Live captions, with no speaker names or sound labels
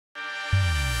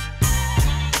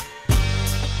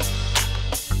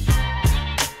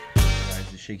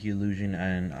Shaky Illusion,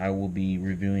 and I will be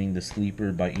reviewing The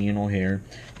Sleeper by Eoin O'Hare.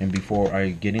 And before I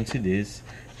get into this,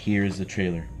 here's the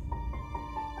trailer.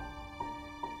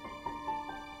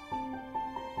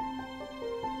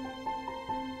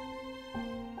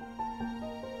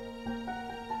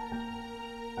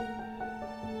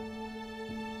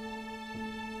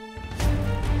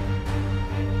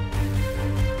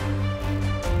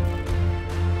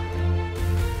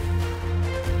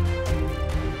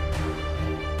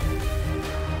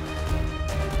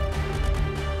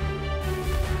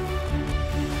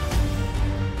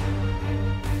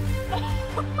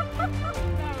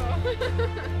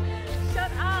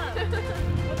 Shut up!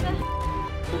 What the no!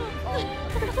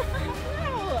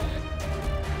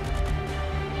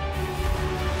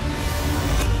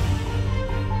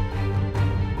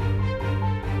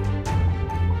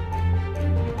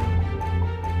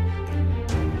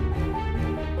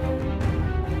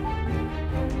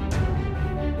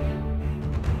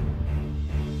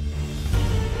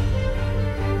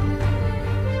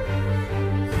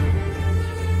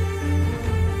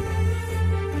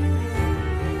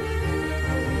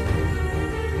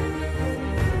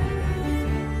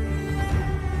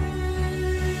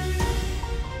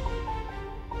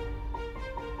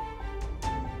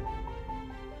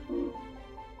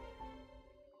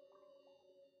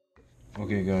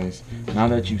 Okay guys, now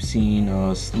that you've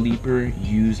seen Sleeper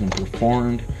used and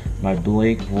performed by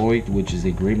Blake Voigt, which is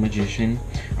a great magician,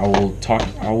 I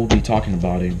will be talking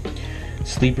about it.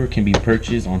 Sleeper can be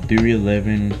purchased on Theory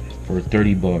 11 for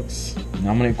 30 bucks.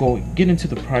 Now I'm gonna get into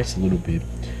the price a little bit.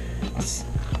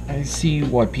 I see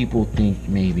why people think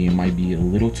maybe it might be a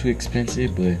little too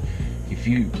expensive, but if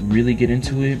you really get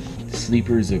into it,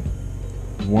 Sleeper is a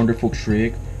wonderful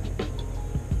trick,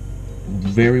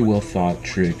 very well thought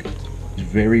trick.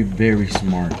 Very, very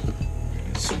smart.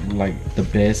 It's like the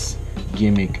best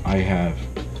gimmick I have.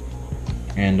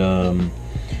 And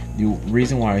the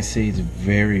reason why I say it's a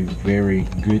very, very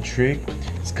good trick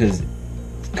is because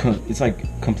it's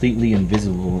like completely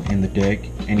invisible in the deck.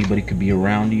 Anybody could be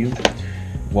around you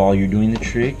while you're doing the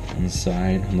trick, on the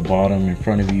side, on the bottom, in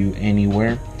front of you,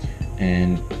 anywhere,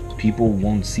 and people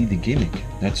won't see the gimmick.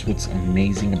 That's what's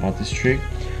amazing about this trick.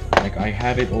 Like, I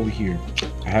have it over here.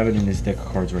 I have it in this deck of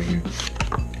cards right here.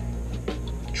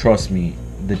 Trust me,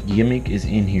 the gimmick is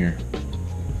in here,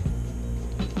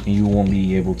 and you won't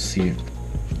be able to see it.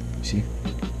 See?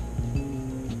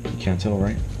 You can't tell,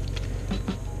 right?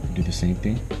 Do the same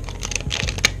thing.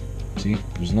 See?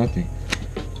 There's nothing.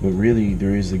 But really,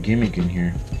 there is a gimmick in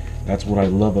here. That's what I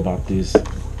love about this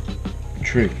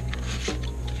trick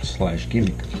slash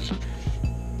gimmick.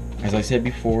 As I said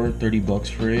before, 30 bucks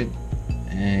for it.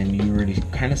 And you already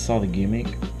kind of saw the gimmick.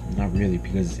 Not really,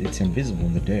 because it's invisible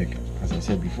in the deck, as I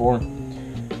said before.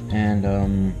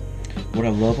 And what I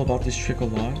love about this trick a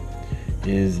lot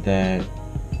is that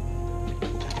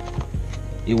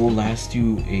it will last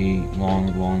you a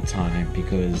long time,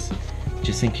 because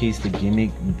just in case the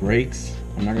gimmick breaks,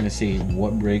 I'm not going to say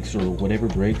what breaks or whatever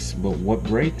breaks, but what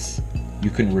breaks, you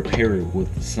can repair it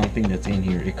with something that's in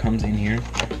here. It comes in here.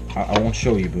 I won't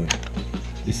show you, but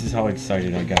this is how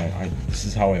excited I got. This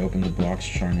is how I opened the box,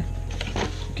 trying to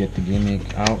get the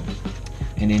gimmick out.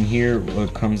 And in here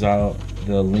comes out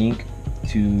the link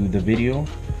to the video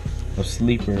of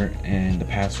Sleeper and the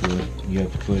password you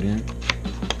have to put in.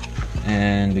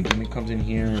 And the gimmick comes in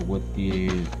here with the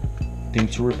thing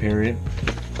to repair it.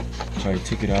 So I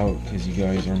took it out because you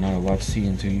guys are not allowed to see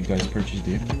until you guys purchased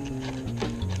it.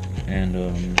 And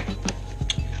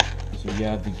so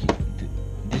yeah,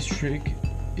 this trick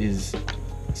is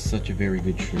such a very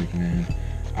good trick, man.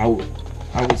 I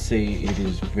would say it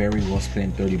is very well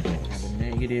spent 30 bucks. The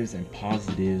negatives and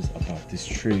positives about this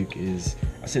trick is,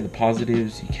 I say the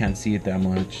positives, you can't see it that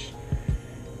much.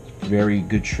 Very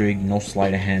good trick, no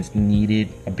sleight of hands needed.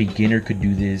 A beginner could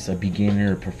do this, a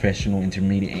beginner, a professional,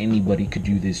 intermediate, anybody could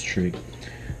do this trick.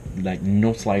 Like,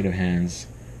 no sleight of hands.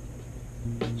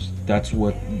 That's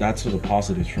the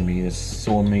positives for me. It's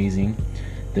so amazing.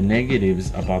 The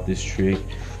negatives about this trick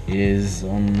is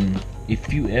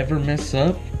if you ever mess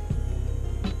up,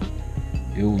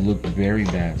 it will look very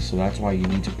bad. So that's why you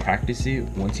need to practice it.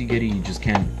 Once you get it, you just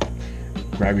can't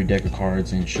grab your deck of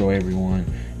cards and show everyone.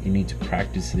 You need to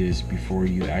practice this before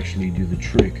you actually do the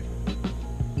trick.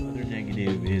 Another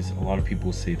negative is, a lot of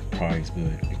people say the price,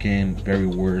 but again, very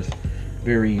well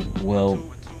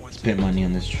spent money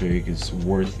on this trick. It's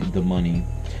worth the money.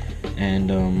 And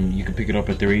you can pick it up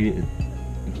at Theory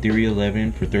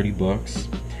 11 for 30 bucks.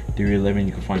 Theory 11,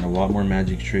 you can find a lot more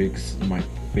magic tricks. My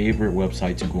favorite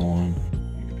website to go on.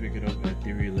 You can pick it up at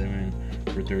Theory 11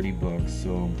 for 30 bucks.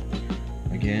 So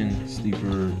Again,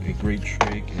 sleeper, a great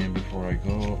trick. And before I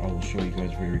go, I will show you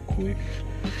guys very quick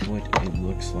what it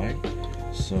looks like.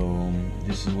 So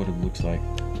this is what it looks like.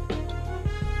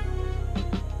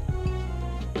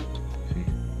 See?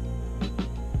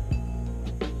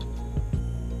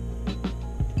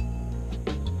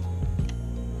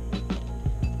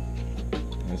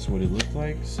 That's what it looked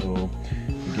like. So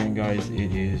again, guys,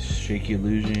 it is Shaky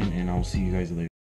Illusion, and I'll see you guys later.